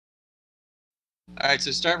Alright,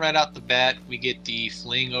 so starting right out the bat, we get the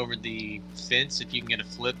fling over the fence if you can get a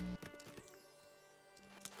flip.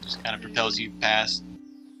 Just kind of propels you past.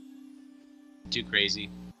 Too crazy.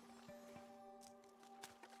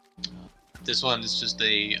 This one is just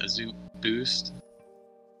a zoop boost.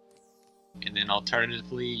 And then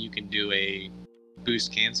alternatively, you can do a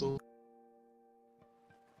boost cancel.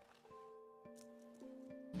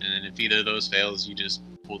 And then if either of those fails, you just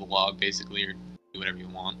pull the log basically, or do whatever you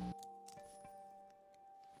want.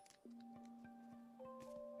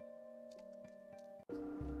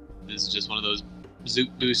 This is just one of those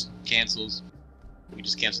zoop boost cancels. You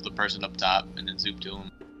just cancel the person up top and then zoop to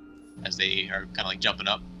them as they are kind of like jumping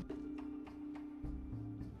up.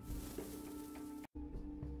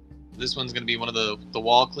 This one's going to be one of the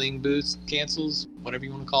wall cling boost cancels, whatever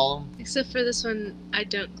you want to call them. Except for this one, I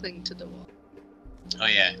don't cling to the wall. Oh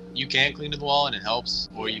yeah, you can cling to the wall and it helps,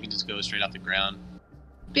 or you can just go straight off the ground.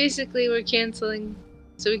 Basically, we're canceling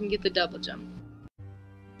so we can get the double jump.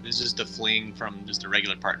 This is just a fling from just a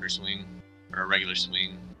regular partner swing, or a regular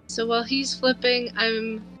swing. So while he's flipping,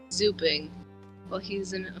 I'm zooping, while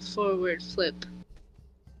he's in a forward flip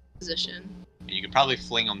position. And you could probably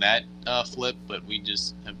fling on that flip, but we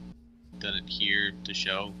just have done it here to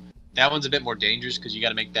show. That one's a bit more dangerous because you got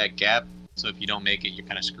to make that gap, so if you don't make it, you're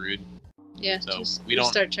kind of screwed. Yeah, so just we don't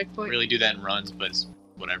start checkpoint. really do that in runs, but it's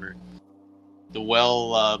whatever. The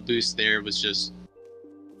well boost there was just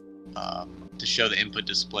to show the input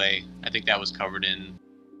display. I think that was covered in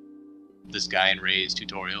this guy in Ray's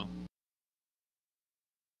tutorial.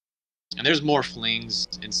 And there's more flings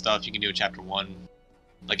and stuff you can do in chapter 1.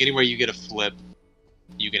 Like anywhere you get a flip,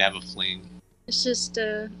 you can have a fling. It's just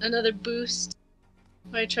another boost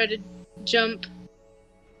where I try to jump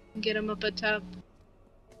and get him up at top.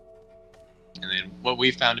 And then what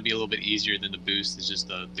we found to be a little bit easier than the boost is just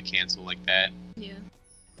the cancel like that. Yeah.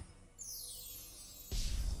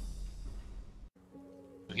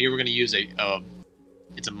 So here we're going to use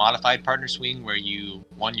it's a modified partner swing where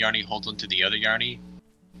one yarny holds onto the other yarny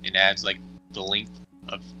and adds like the length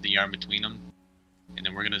of the yarn between them. And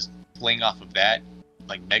then we're going to fling off of that,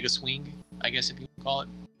 like mega swing, I guess if you call it.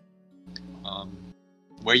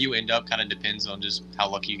 Where you end up kind of depends on just how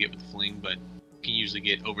lucky you get with the fling, but you can usually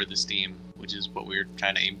get over the steam, which is what we're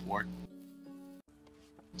trying to aim for.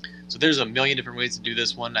 So there's a million different ways to do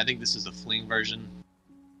this one. I think this is the fling version.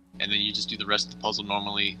 And then you just do the rest of the puzzle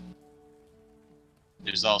normally.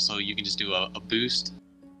 There's also, you can just do a boost,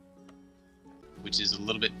 which is a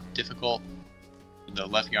little bit difficult. The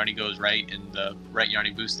left yarny goes right, and the right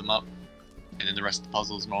yarny boosts them up. And then the rest of the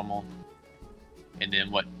puzzle is normal. And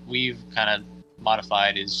then what we've kind of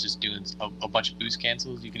modified is just doing a bunch of boost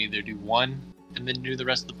cancels. You can either do one and then do the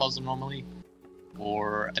rest of the puzzle normally,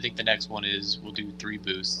 or I think the next one is we'll do 3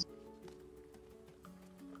 boosts.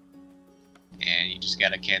 And you just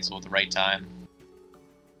gotta cancel at the right time.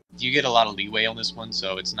 You get a lot of leeway on this one,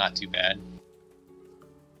 so it's not too bad.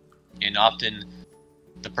 And often,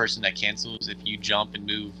 the person that cancels, if you jump and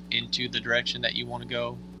move into the direction that you want to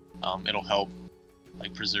go, it'll help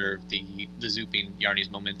like preserve the zooping yarny's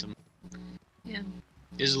momentum. Yeah.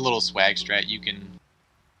 This is a little swag strat. You can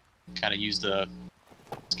kind of use the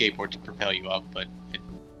skateboard to propel you up, but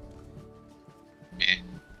it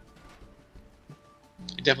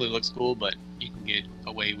definitely looks cool, but you can get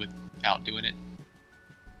away without doing it.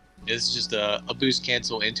 This is just a boost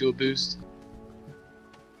cancel into a boost.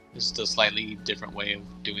 This is a slightly different way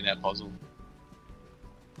of doing that puzzle.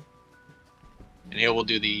 And here we'll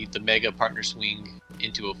do the mega partner swing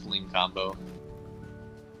into a fling combo.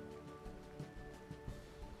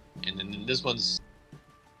 And then this one's,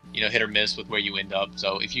 hit or miss with where you end up.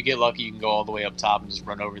 So if you get lucky, you can go all the way up top and just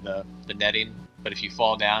run over the netting. But if you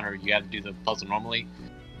fall down or you have to do the puzzle normally,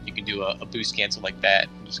 you can do a boost cancel like that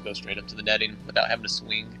and just go straight up to the netting without having to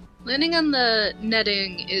swing. Landing on the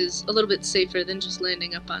netting is a little bit safer than just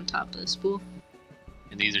landing up on top of the spool.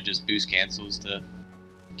 And these are just boost cancels to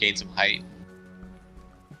gain some height.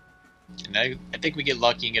 And I think we get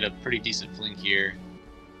lucky and get a pretty decent fling here.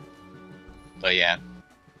 But yeah,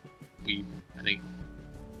 I think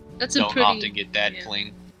don't often get that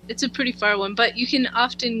fling. It's a pretty far one, but you can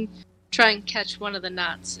often try and catch one of the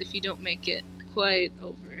knots if you don't make it quite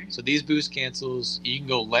over. So these boost cancels, you can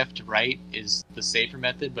go left to right is the safer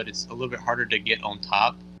method, but it's a little bit harder to get on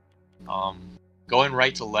top. Going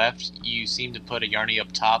right to left, you seem to put a yarny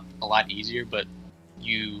up top a lot easier, but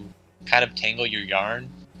you kind of tangle your yarn,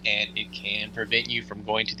 and it can prevent you from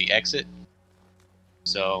going to the exit.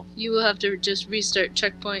 So you will have to just restart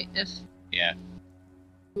checkpoint if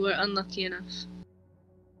you are unlucky enough.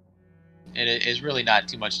 And it's really not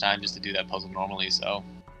too much time just to do that puzzle normally, so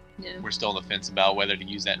we're still on the fence about whether to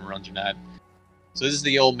use that in runs or not. So this is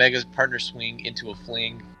the old mega partner swing into a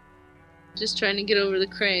fling. Just trying to get over the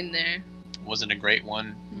crane there. Wasn't a great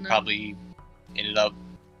one. No. Probably ended up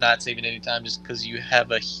not saving any time just because you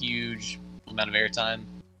have a huge amount of airtime.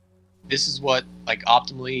 This is what, like,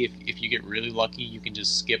 optimally, if you get really lucky, you can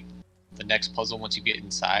just skip the next puzzle once you get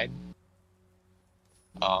inside.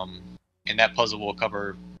 And that puzzle will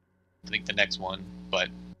cover, I think, the next one. But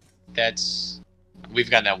we've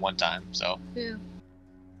gotten that one time, so yeah,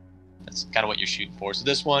 that's kind of what you're shooting for. So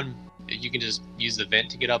this one, you can just use the vent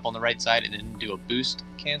to get up on the right side and then do a boost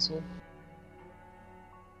cancel.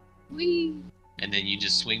 Whee! And then you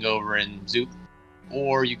just swing over and zoop.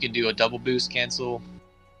 Or you can do a double boost cancel,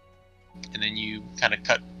 and then you kind of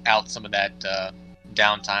cut out some of that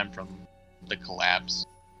downtime from the collapse.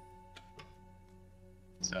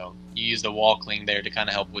 So you use the wall cling there to kind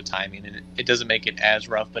of help with timing, and it doesn't make it as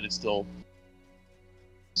rough, but it's still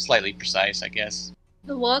slightly precise, I guess.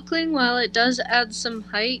 The wall cling, while it does add some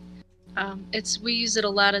height, we use it a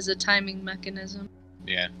lot as a timing mechanism.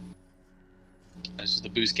 Yeah. It's just a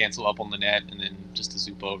boost cancel up on the net, and then just a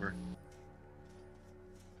zoop over.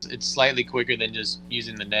 It's slightly quicker than just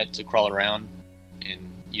using the net to crawl around, and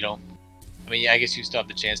you don't. I mean, I guess you still have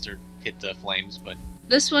the chance to hit the flames, but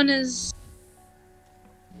this one is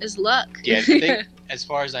luck. Yeah, I think, as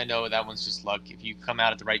far as I know, that one's just luck. If you come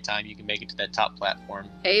out at the right time, you can make it to that top platform.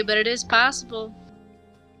 Hey, but it is possible.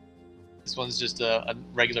 This one's just a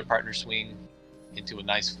regular partner swing into a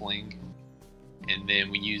nice fling, and then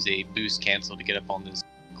we use a boost cancel to get up on this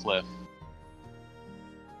cliff.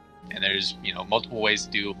 And there's, multiple ways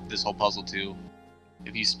to do this whole puzzle too.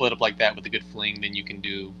 If you split up like that with a good fling, then you can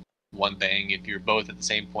do one thing. If you're both at the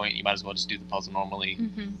same point, you might as well just do the puzzle normally.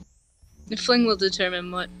 Mm-hmm. The fling will determine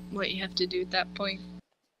what you have to do at that point.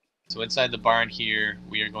 So inside the barn here,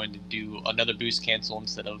 we are going to do another boost cancel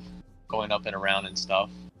instead of going up and around and stuff.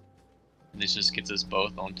 And this just gets us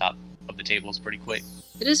both on top of the tables pretty quick.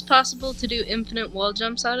 It is possible to do infinite wall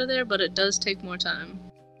jumps out of there, but it does take more time.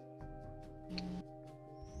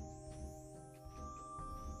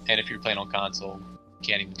 And if you're playing on console, you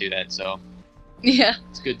can't even do that, so yeah,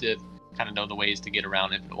 it's good to kind of know the ways to get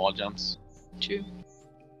around infinite wall jumps. True.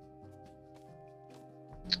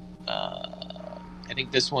 I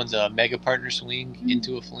think this one's a mega partner swing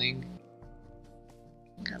into a fling.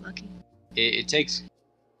 Got lucky. It takes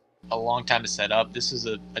a long time to set up. This is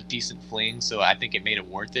a decent fling, so I think it made it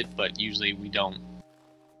worth it, but usually we don't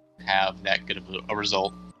have that good of a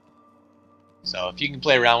result. So if you can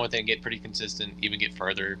play around with it and get pretty consistent, even get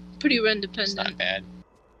further, pretty run dependent. It's not bad.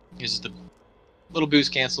 Here's just a little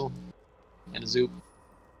boost cancel and a zoop.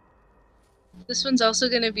 This one's also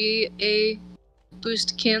going to be a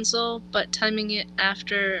boost cancel, but timing it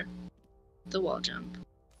after the wall jump.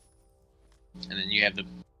 And then you have the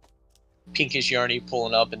pinkish yarny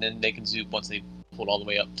pulling up, and then they can zoop once they pulled all the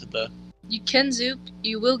way up to the... You can zoop,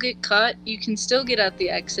 you will get caught, you can still get out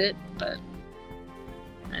the exit, but...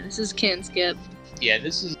 this is can skip. Yeah,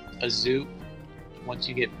 this is a zoop. Once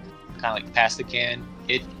you get kind of like past the can,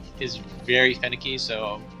 it is very finicky,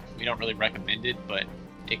 so we don't really recommend it, but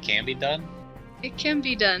it can be done. It can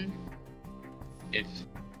be done.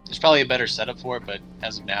 There's probably a better setup for it, but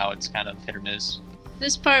as of now, it's kind of hit or miss.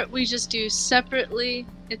 This part we just do separately.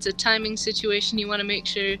 It's a timing situation. You want to make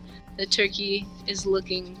sure the turkey is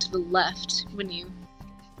looking to the left when you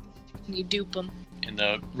dupe them. And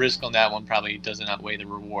the risk on that one probably doesn't outweigh the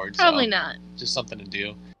reward. Probably so not. Just something to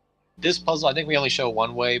do. This puzzle, I think we only show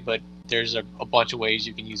one way, but there's a bunch of ways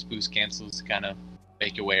you can use boost cancels to kind of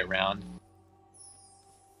make your way around.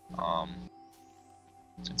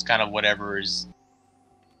 It's kind of whatever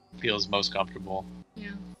feels most comfortable.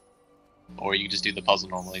 Yeah. Or you can just do the puzzle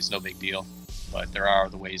normally. It's no big deal. But there are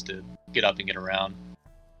other ways to get up and get around.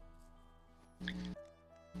 And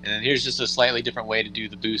then here's just a slightly different way to do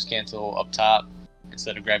the boost cancel up top.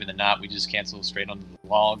 Instead of grabbing the knot, we just cancel straight onto the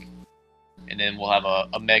log. And then we'll have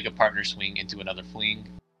a mega partner swing into another fling.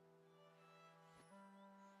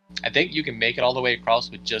 I think you can make it all the way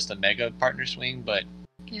across with just a mega partner swing, but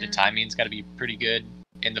the timing's got to be pretty good.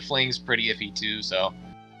 And the fling's pretty iffy too, so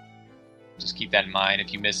just keep that in mind.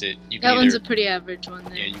 If you miss it, you can one's a pretty average one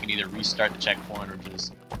there. Yeah, you can either restart the checkpoint or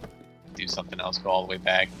just do something else, go all the way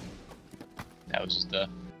back. That was just a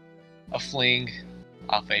fling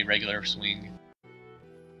off a regular swing.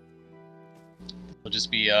 It'll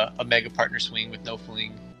just be a mega partner swing with no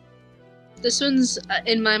fling. This one's,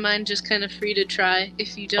 in my mind, just kind of free to try.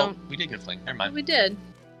 If you don't... Oh, we did get a fling. Never mind. We did.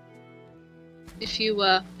 If you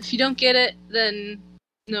don't get it, then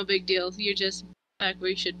no big deal. You're just back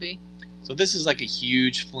where you should be. So this is like a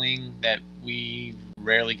huge fling that we've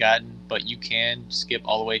rarely gotten, but you can skip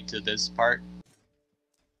all the way to this part.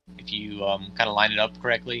 If if you kind of line it up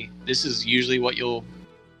correctly. This is usually what you'll,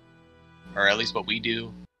 or at least what we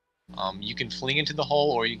do. You can fling into the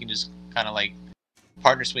hole, or you can just kind of like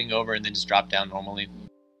partner swing over and then just drop down normally.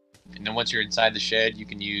 And then once you're inside the shed, you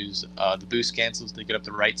can use the boost cancels to get up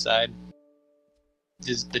the right side.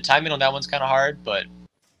 The timing on that one's kind of hard, but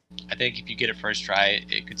I think if you get it first try,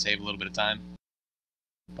 it could save a little bit of time.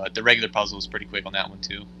 But the regular puzzle is pretty quick on that one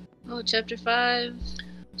too. Oh, chapter 5.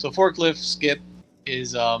 So forklift skip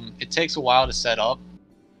is it takes a while to set up,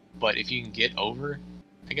 but if you can get over,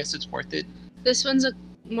 I guess it's worth it. This one's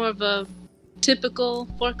more of a typical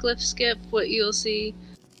forklift skip, what you'll see.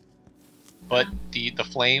 But the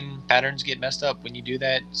flame patterns get messed up when you do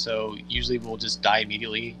that, so usually we'll just die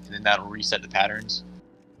immediately, and then that'll reset the patterns.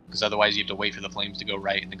 Because otherwise you have to wait for the flames to go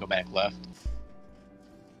right and then go back left.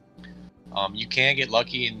 You can get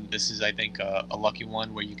lucky, and this is, I think, a lucky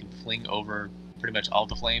one where you can fling over pretty much all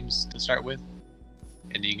the flames to start with,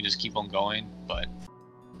 and then you can just keep on going, but...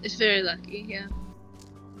 It's very lucky, yeah.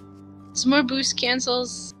 Some more boost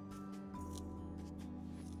cancels.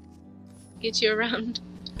 Get you around.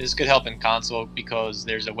 This could help in console because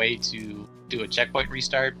there's a way to do a checkpoint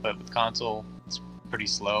restart, but with console, it's pretty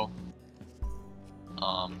slow.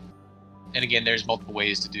 And again, there's multiple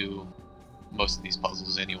ways to do most of these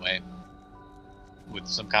puzzles anyway, with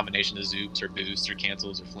some combination of zoops or boosts or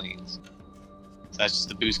cancels or flings. So that's just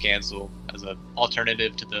the boost cancel as an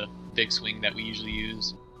alternative to the big swing that we usually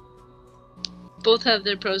use. Both have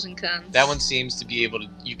their pros and cons. That one seems to be able to,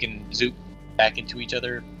 you can zoop back into each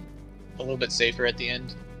other a little bit safer at the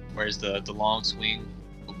end, whereas the long swing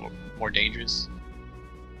a little more dangerous.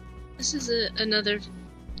 This is another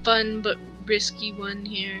fun but risky one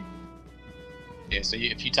here. Yeah, so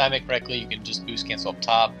if you time it correctly, you can just boost cancel up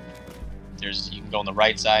top. You can go on the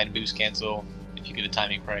right side and boost cancel if you get the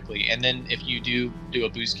timing correctly. And then if you do a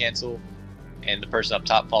boost cancel and the person up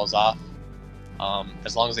top falls off,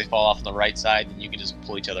 as long as they fall off on the right side, then you can just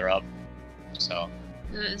pull each other up. So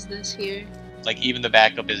that is this here. Like even the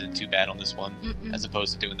backup isn't too bad on this one, as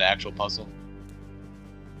opposed to doing the actual puzzle.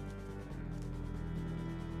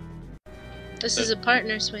 This is a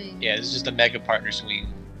partner swing. Yeah, this is just a mega partner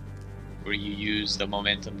swing where you use the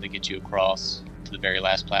momentum to get you across to the very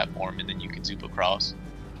last platform, and then you can zoop across.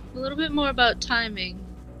 A little bit more about timing.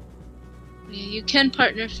 Yeah, you can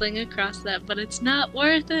partner fling across that, but it's not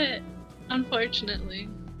worth it, unfortunately.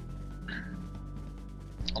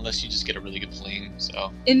 Unless you just get a really good fling,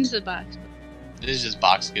 so... Into the box. This is just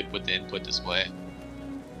box skip with the input display.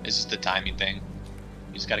 It's just the timing thing.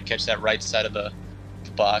 You just gotta catch that right side of the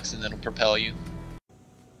box and then it'll propel you.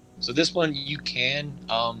 So this one you can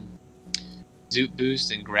zoop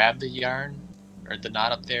boost and grab the yarn or the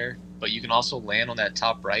knot up there, but you can also land on that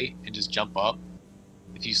top right and just jump up.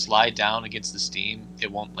 If you slide down against the steam,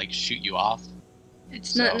 it won't like shoot you off.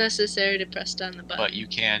 It's not necessary to press down the button. But you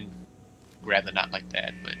can grab the knot like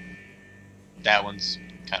that, but that one's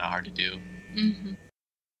kind of hard to do.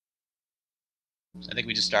 So I think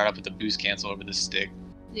we just start off with the boost cancel over the stick.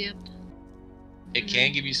 Yep. It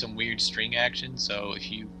can give you some weird string action, so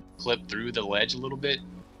if you clip through the ledge a little bit,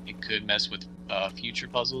 it could mess with future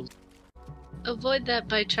puzzles. Avoid that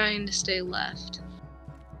by trying to stay left.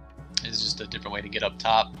 It's just a different way to get up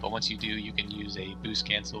top, but once you do, you can use a boost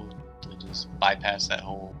cancel to just bypass that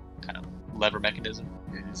whole kind of lever mechanism.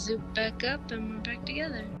 And zoop back up and we're back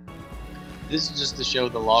together. This is just to show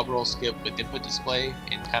the log roll skip with input display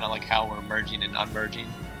and kind of like how we're merging and unmerging.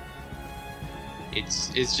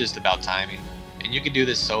 It's just about timing. And you can do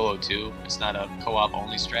this solo too. It's not a co-op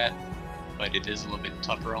only strat, but it is a little bit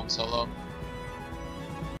tougher on solo.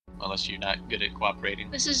 Unless you're not good at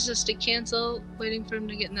cooperating. This is just a cancel, waiting for him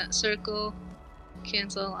to get in that circle.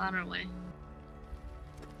 Cancel, on our way.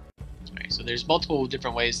 Alright, so there's multiple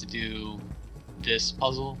different ways to do this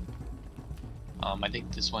puzzle. I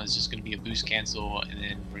think this one is just going to be a boost cancel, and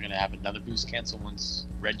then we're going to have another boost cancel once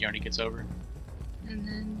Red Yarny gets over. And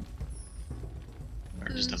then... Or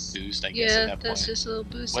just a boost, I guess, at that point. Yeah, that's just a little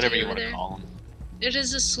boost. Whatever you want to call them. It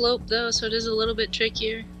is a slope, though, so it is a little bit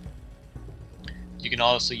trickier. You can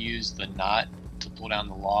also use the knot to pull down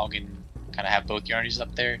the log and kind of have both yarnies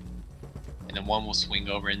up there. And then one will swing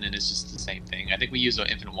over, and then it's just the same thing. I think we use an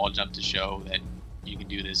infinite wall jump to show that you can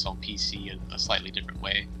do this on PC a slightly different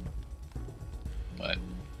way. But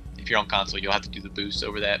if you're on console, you'll have to do the boost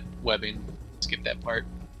over that webbing. Skip that part.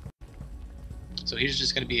 So here's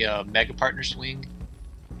just going to be a mega partner swing,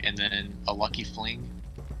 and then a lucky fling.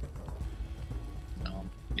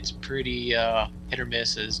 It's pretty hit or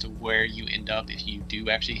miss as to where you end up if you do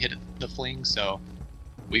actually hit the fling. So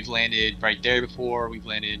we've landed right there before. We've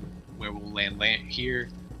landed where we'll land here.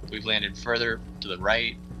 We've landed further to the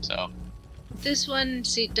right. So This one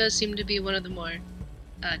does seem to be one of the more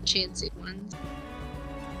chancy ones.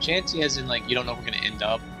 Chancy as in, like, you don't know where we're going to end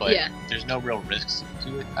up, but Yeah. there's no real risks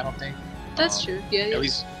to it, I don't think. That's true, yeah. At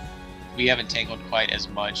least we haven't tangled quite as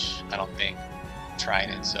much, I don't think, trying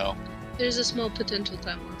it, so... There's a small potential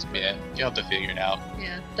time loss. Yeah, you'll have to figure it out.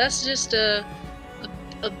 Yeah, that's just a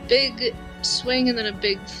big swing and then a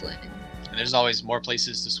big fling. And there's always more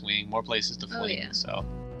places to swing, more places to fling, yeah. so...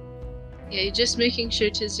 Yeah, you're just making sure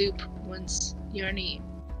to zoop once yarny,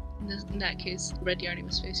 in that case, red yarny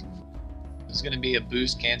was facing. There's going to be a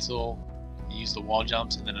boost cancel, you use the wall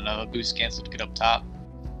jumps, and then another boost cancel to get up top.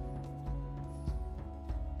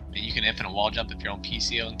 And you can infinite wall jump if you're on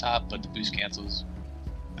PC on top, but the boost cancels,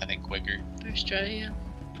 I think, quicker. First try, yeah.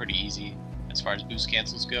 Pretty easy as far as boost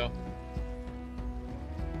cancels go.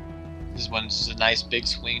 This one's just a nice big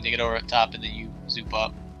swing to get over at top, and then you zoop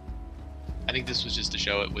up. I think this was just to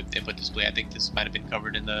show it with input display. I think this might have been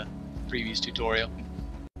covered in the previous tutorial.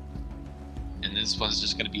 And this one's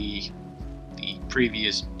just going to be the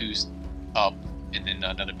previous boost up, and then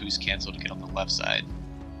another boost cancel to get on the left side.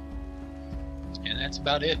 And that's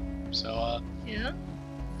about it. So, yeah.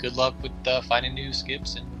 Good luck with finding new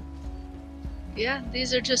skips. And yeah,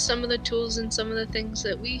 these are just some of the tools and some of the things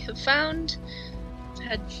that we have found.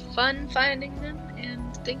 Had fun finding them,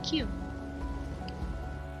 and thank you.